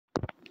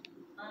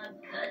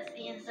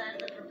inside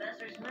the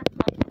professor's mouth.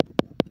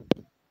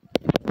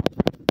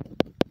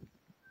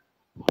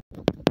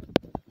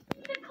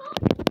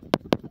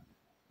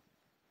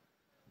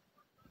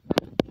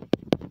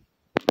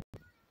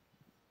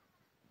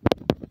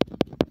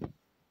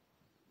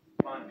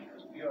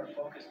 Because we are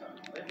focused on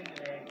living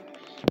in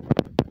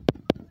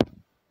anguish.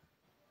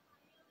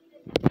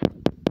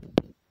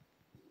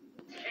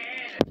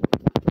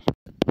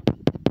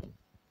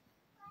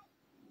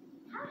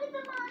 How did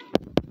the mom?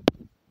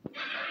 They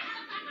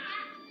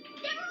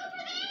were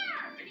over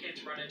there! The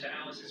kids run into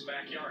Alice's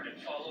backyard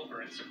and fall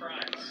over in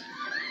surprise.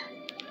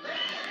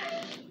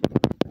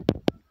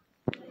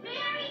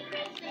 Merry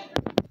Christmas!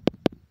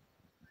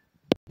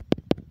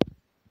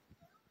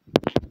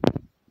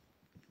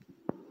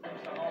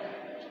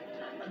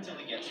 Until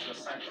he gets to a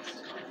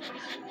scientist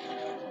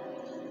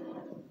conference.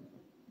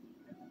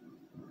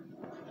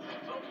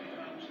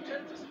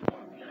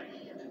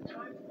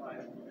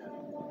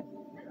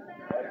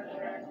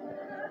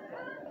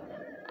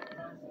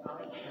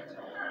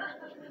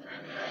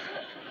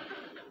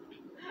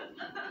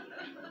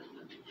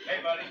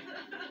 Hey,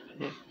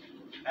 buddy.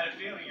 Had a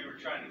feeling you were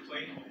trying to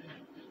flee.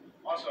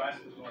 Also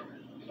asked the doorman.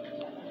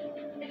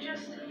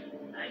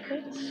 I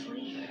couldn't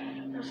sleep.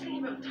 I was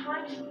thinking about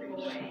time slipping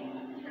away,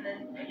 and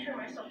then picturing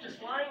myself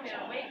just lying there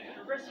awake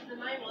for the rest of the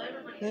night while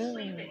everybody's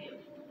sleeping.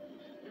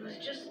 It was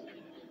just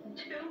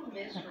too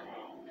miserable.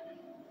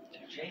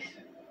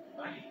 Jason,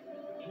 buddy,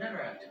 you never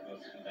have to go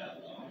through that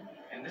alone.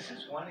 And this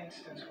is one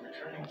instance where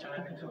turning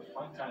time into a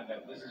fun time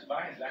that whizzes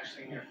by is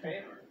actually in your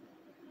favor.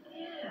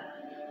 Yeah,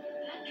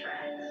 that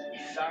tracks.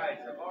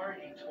 Besides, I've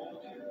already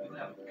told you, you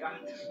have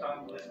got to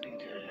stop listening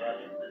to your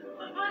brother.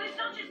 But it's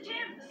not just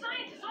him. The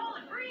scientists all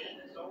agree.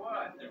 So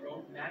what? The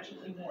road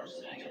magically morphs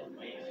into a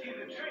wave. See,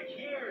 the trick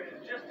here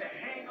is just to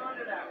hang on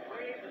to that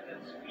wave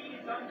that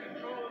speeds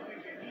uncontrollably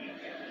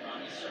beneath you.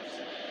 Ronnie surfs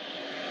it.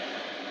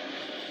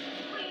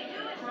 What are you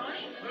doing,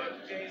 Ronnie?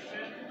 Look,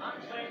 Jason, I'm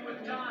playing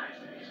with time.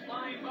 He's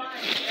flying by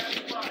me, guess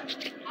what?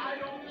 I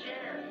don't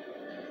care.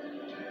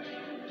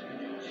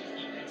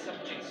 He picks up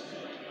Jason.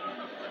 I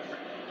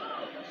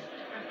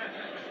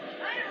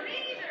don't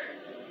either.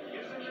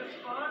 Isn't this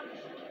fun?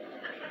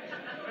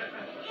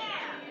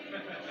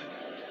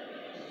 Yeah.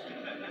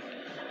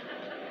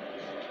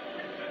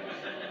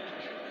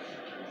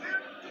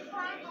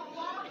 Define the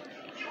laws of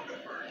the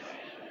universe.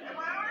 And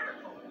my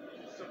article.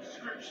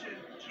 Subscription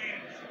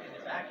canceled. In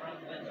the background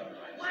window.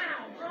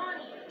 Wow,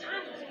 Ronnie,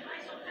 time goes by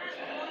so fast.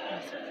 We're looking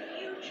into the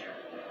future.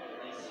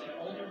 They see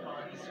older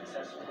Ronnie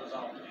successful as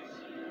always.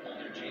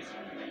 Older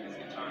Jason playing his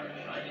guitar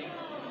and writing.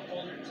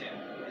 Older Tim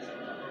is a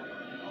number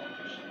one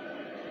politician.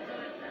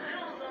 I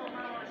don't know if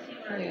I want to see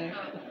where it's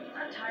going.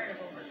 I'm tired of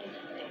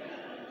overthinking things.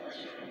 Let's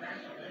just go back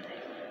to living.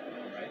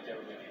 I'm right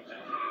there with you,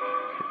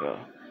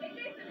 pal. Hey,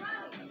 Jason,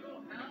 Riley.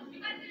 You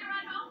guys need to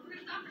ride home? We're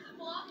gonna stop for some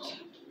falafel.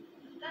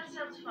 That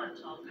sounds fun,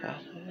 tall girl.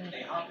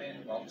 They hop in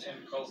while Tim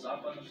curls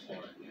up on the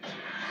floor. Tim,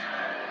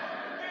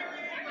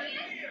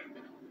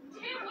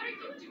 what are you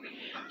doing?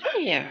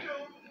 Don't Yeah,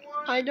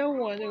 want I don't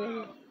want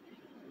to.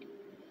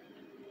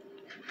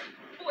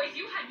 Boys,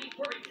 you had me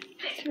worried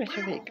sick.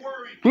 Seriously,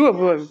 we were boy,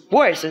 worried.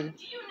 boys, Do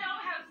you know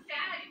how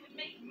sad it would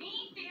make me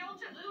feel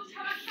to lose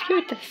her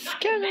cute, child?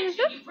 scary. Not to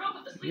mention you broke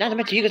with the Not to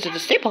mention you guys are the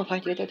staple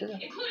point. including the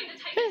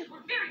Titans who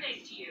were very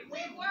nice to you. We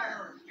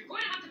were. You're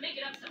going to have to make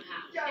it up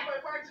somehow. Yeah, by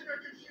waxing our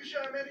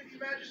Confucia Amenity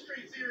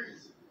Magistrate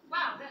series.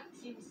 Wow, that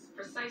seems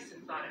precise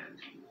and thought out.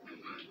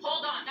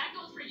 Hold on, that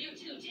goes for you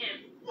too,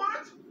 Tim.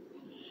 What?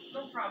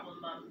 No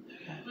problem, Mom.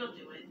 We'll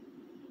do it.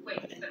 Wait,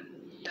 that's it?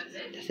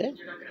 That's it?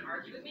 You're not going to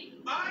argue with me?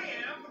 I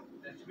am.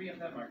 The three of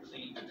them are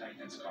cleaning the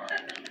Titan's car.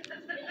 They're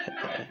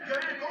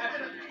going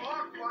in a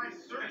clockwise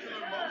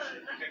circular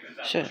motion.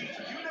 Sure. Have you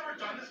never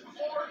done this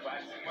before?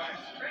 Wax and wax.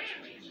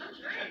 Crazy. So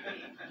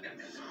crazy.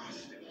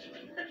 Exhausting.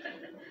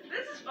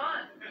 This is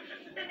fun.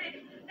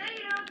 Hey,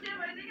 you know,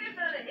 Tim, I think I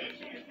found a hitch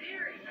in your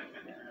theory.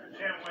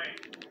 Can't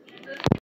wait.